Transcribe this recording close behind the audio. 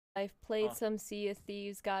I've played some Sea of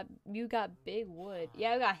Thieves. You got big wood.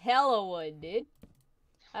 Yeah, I got hella wood, dude.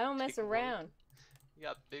 I don't mess around. You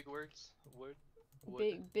got big words? Wood?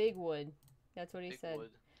 Big wood. That's what he said. Wood.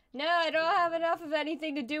 No, I don't have enough of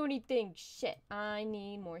anything to do anything. Shit. I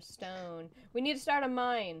need more stone. We need to start a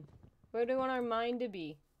mine. Where do we want our mine to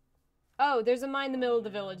be? Oh, there's a mine in the middle of the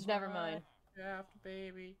village. Never mind.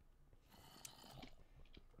 Baby.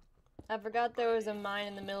 I forgot there was a mine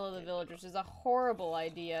in the middle of the village, which is a horrible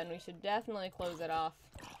idea, and we should definitely close it off.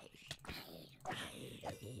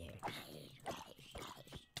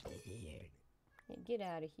 Yeah, get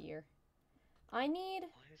out of here. I need...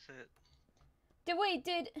 What is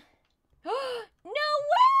it? No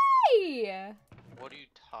way! What are you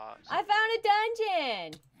tossing? I found a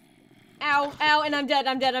dungeon! Ow, ow, and I'm dead.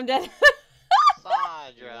 Sandra.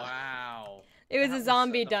 Wow. It was a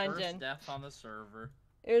zombie the dungeon. First death on the server.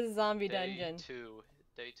 It was a zombie dungeon.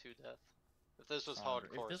 Day two death. If this was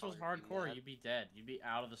hardcore. If this was hardcore, you'd be dead. You'd be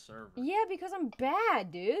out of the server. Yeah, because I'm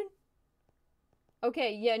bad, dude.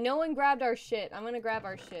 Okay, yeah, no one grabbed our shit. I'm gonna grab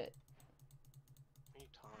our shit. What are you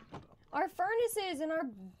talking about? Our furnaces and our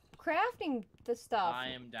crafting the stuff. I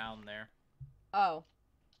am down there. Oh.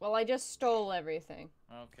 Well, I just stole everything.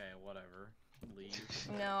 Okay, whatever. Leave.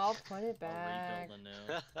 No, I'll put it back. I'll rebuild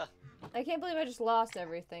a new. I can't believe I just lost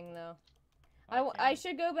everything, though. I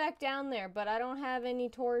should go back down there, but I don't have any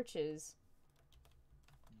torches.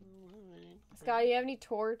 Scotty, you have any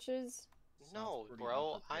torches? No,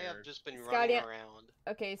 bro. I have just been Scotty, running around.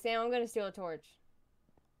 Okay, Sam, I'm gonna steal a torch.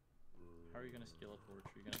 How are you gonna steal a torch?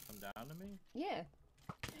 Are you gonna come down to me? Yeah.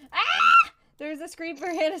 Ah! There's a creeper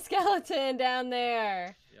and a skeleton down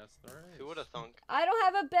there. Yes, there is. Who would have thunk? I don't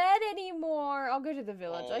have a bed anymore. I'll go to the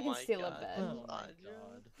village. Oh I can my steal a God. bed. Oh my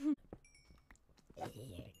god.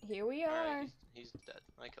 Here we are. Alright, he's dead.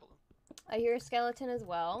 I killed him. I hear a skeleton as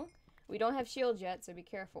well. We don't have shields yet, so be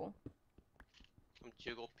careful. I'm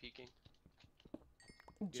jiggle peeking.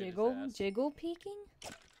 Jiggle peeking?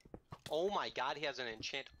 Oh my god, he has an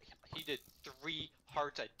enchant. He did 3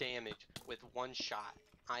 hearts of damage with 1 shot.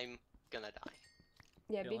 I'm gonna die.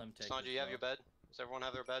 Yeah, Sandra, you have your bed? Does everyone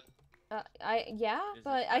have their bed? Yeah,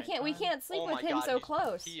 but we can't sleep with him so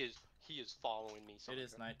close. He is following me. It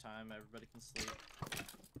is nighttime, everybody can sleep.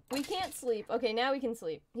 We can't sleep. Okay, now we can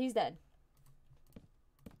sleep. He's dead.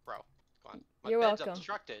 Bro, come on. You're bed's welcome.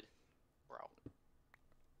 obstructed. Bro.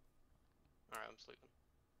 Alright, I'm sleeping.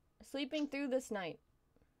 Sleeping through this night.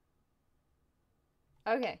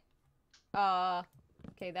 Okay.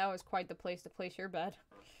 Okay, that was quite the place to place your bed.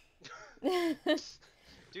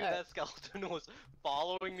 Dude, that skeleton was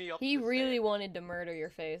following me up He the really stairs. wanted to murder your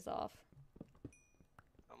face off.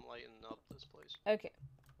 I'm lighting up this place. Okay.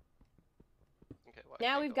 Okay, well,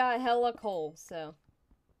 Now we've got hella coal, so...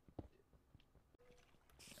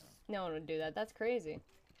 No one would do that. That's crazy.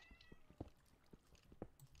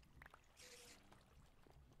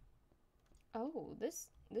 Oh, this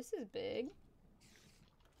is big.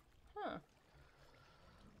 Huh.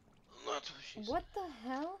 What the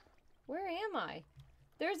hell? Where am I?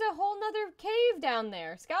 There's a whole nother cave down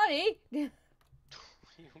there. Scotty!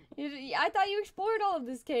 I thought you explored all of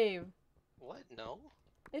this cave. What? No.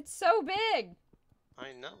 It's so big.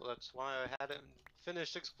 I know. That's why I hadn't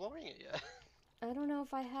finished exploring it yet. I don't know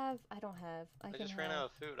if I have. I don't have. I just ran out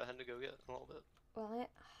of food. I had to go get a little bit. Well,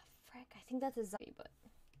 frick. I think that's a zombie, but...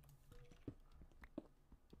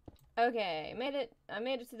 Okay, I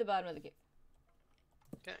made it to the bottom of the cave.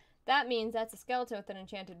 Okay. That means that's a skeleton with an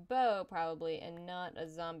enchanted bow, probably, and not a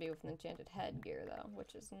zombie with an enchanted headgear, though,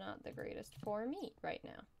 which is not the greatest for meat right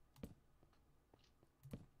now.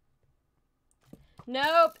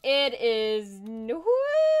 Nope, it is...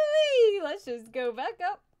 Let's just go back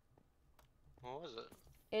up. What was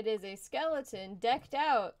it? It is a skeleton decked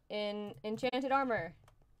out in enchanted armor.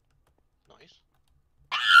 Nice.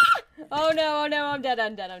 Oh no, I'm dead.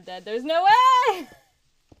 There's no way!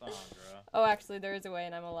 Sandra. Oh, actually, there is a way,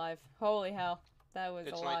 and I'm alive. Holy hell. That was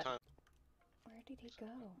a lot. Nighttime. Where did he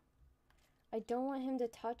go? I don't want him to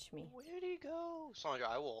touch me. Where did he go? Sandra,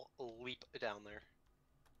 I will leap down there.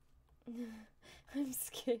 I'm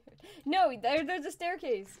scared. No, there's a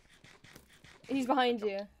staircase. He's behind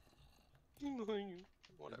you.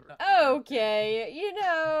 Whatever. Okay, you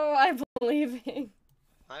know, I'm leaving.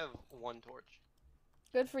 I have 1 torch.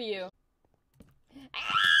 Good for you.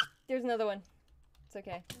 Ah! There's another one. It's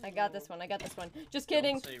okay. I got this one. Just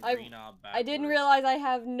kidding. I didn't realize I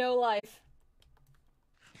have no life.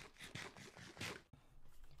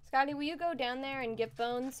 Scotty, will you go down there and get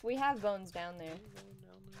bones? We have bones down there.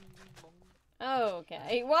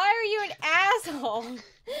 Okay. Why are you an asshole?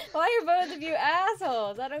 Why are both of you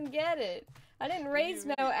assholes? I don't get it. I didn't raise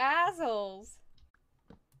no assholes.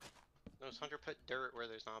 Sandra put dirt where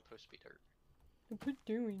there's not supposed to be dirt. What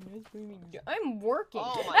doing? I'm working.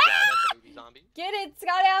 Oh my god, that's a baby zombie. Get it,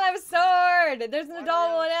 Scotty! I don't have a sword. There's an Why adult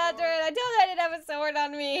do you one have a after it. I told you I didn't have a sword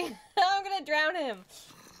on me. I'm gonna drown him.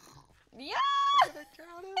 Yeah! I'm gonna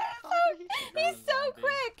drown him. He's so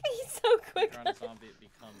quick. He's so quick. Drown a zombie, it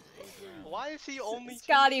becomes a drown. Why is he only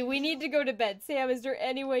Scotty, we need to go to bed. Sam, is there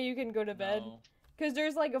any way you can go to bed? No, Because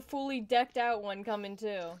there's like a fully decked out one coming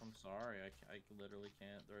too. I'm sorry, I literally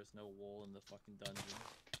can't. There is no wool in the fucking dungeon.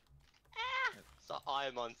 So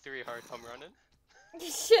I'm on 3 hearts, I'm running.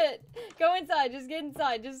 Shit! Go inside. Just get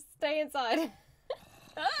inside. Just stay inside.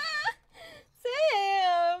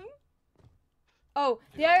 Sam! Oh,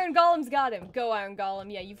 the Iron Golem's got him. Go, Iron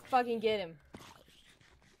Golem. Yeah, you fucking get him.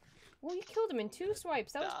 Well, you killed him in 2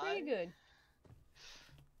 swipes. That was pretty good.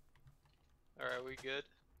 Alright, we good?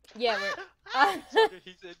 Yeah, we're... Sandra,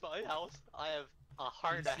 he's in my house. I have a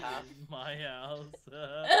heart and a half. In my house.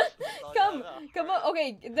 Come on.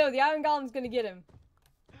 Okay, no, the Iron Golem's gonna get him.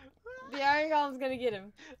 The Iron Golem's gonna get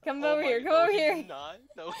him. Come over here. Come over here. He's not.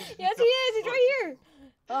 No, he's Yes, he is. He's right here.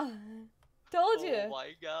 Oh, told you. Oh my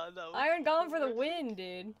god, that was Iron Golem for the worst. win,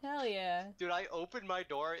 dude. Hell yeah. Dude, I opened my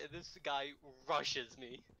door and this guy rushes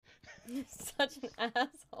me. Such an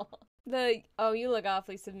asshole. Oh, you look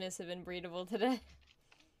awfully submissive and breedable today.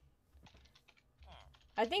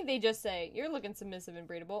 I think they just say, you're looking submissive and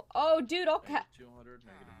breedable. Oh, dude, okay. -200,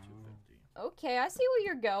 -250. Okay, I see where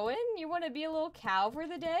you're going. You want to be a little cow for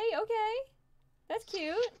the day? Okay. That's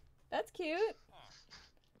cute. That's cute.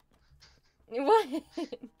 What?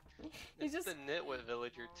 He's just the nitwit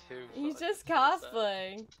villager too. He's so I just noticed that.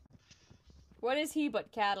 cosplaying. What is he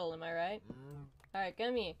but cattle, am I right? Alright,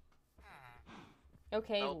 come here.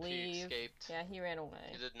 Okay, Nope, he leave. escaped. Yeah, he ran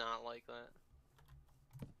away. He did not like that.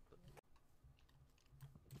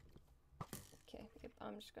 Okay, yep,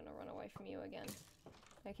 I'm just gonna run away from you again.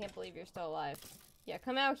 I can't believe you're still alive. Yeah,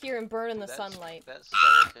 come out here and burn in the sunlight. That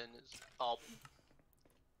skeleton is... Oh.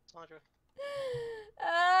 Sandra.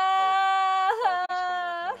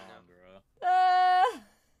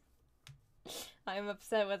 I'm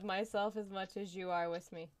upset with myself as much as you are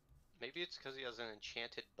with me. Maybe it's because he has an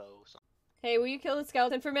enchanted bow. Hey, will you kill the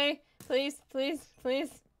skeleton for me? Please, please, please,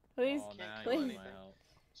 please, Oh, now please. you let me out.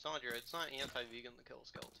 Sandra, it's not anti-vegan to kill a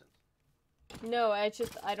skeleton. No, I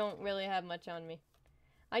don't really have much on me.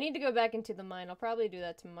 I need to go back into the mine. I'll probably do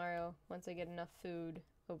that tomorrow once I get enough food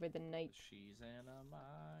over the night. She's in a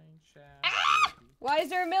mine shaft. Ah! Why is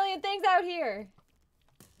there a million things out here?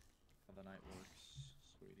 How the night works,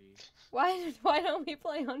 sweetie. Why don't we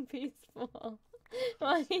play on peaceful?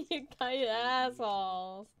 Why are you guys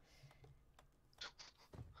assholes?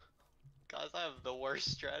 Guys, I have the worst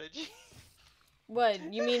strategy. What,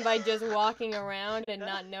 you mean by just walking around and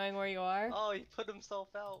not knowing where you are? Oh, he put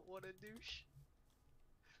himself out. What a douche.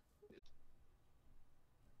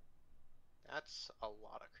 That's a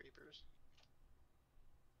lot of creepers.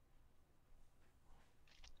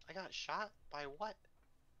 I got shot by what?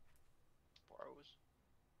 Bros.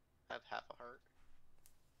 I have half a heart.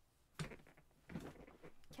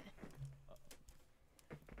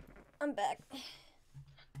 I'm back.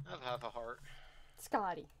 I have half a heart.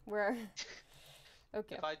 Scotty, where?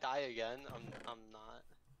 Okay. If I die again, I'm not.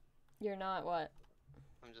 You're not what?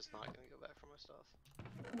 I'm just not gonna go back for my stuff.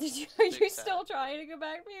 Are you Big still sad. trying to go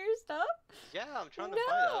back for your stuff? Yeah, I'm trying to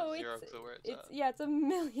find out No, zero clue where it's at. yeah, it's a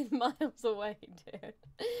million miles away, dude.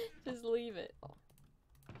 Just leave it.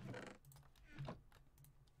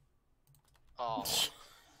 Oh.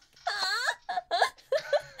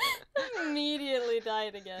 Immediately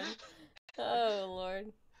died again. Oh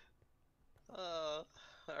lord.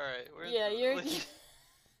 Alright, where's Yeah, the you're. village?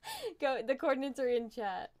 Go. The coordinates are in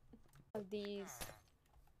chat. Of these.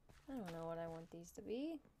 I don't know what I want these to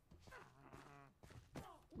be.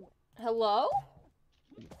 Hello?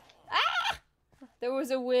 Ah! There was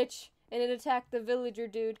a witch, and it attacked the villager,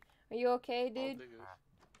 dude. Are you okay, dude?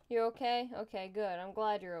 You okay? Okay, good. I'm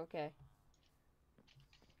glad you're okay.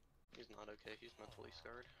 He's not okay. He's mentally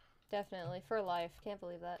scarred. Definitely. For life. Can't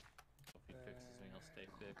believe that. If he fixes me, he'll stay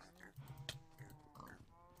fixed.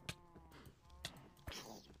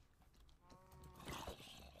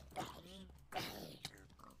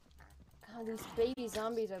 God, these baby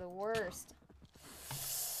zombies are the worst.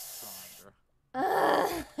 Sandra.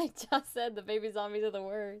 I just said the baby zombies are the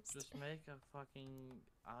worst. Just make a fucking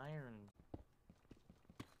iron.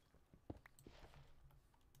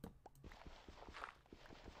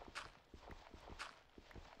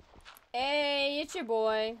 Hey, it's your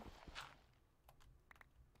boy.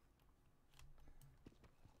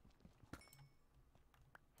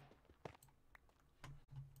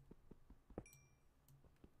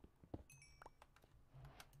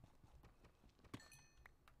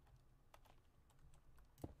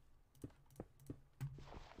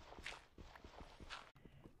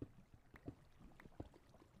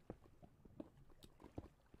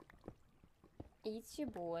 It's your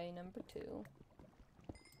boy, number 2.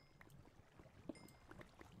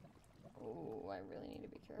 Oh, I really need to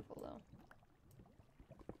be careful though.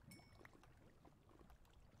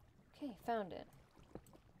 Okay, found it.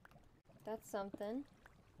 That's something.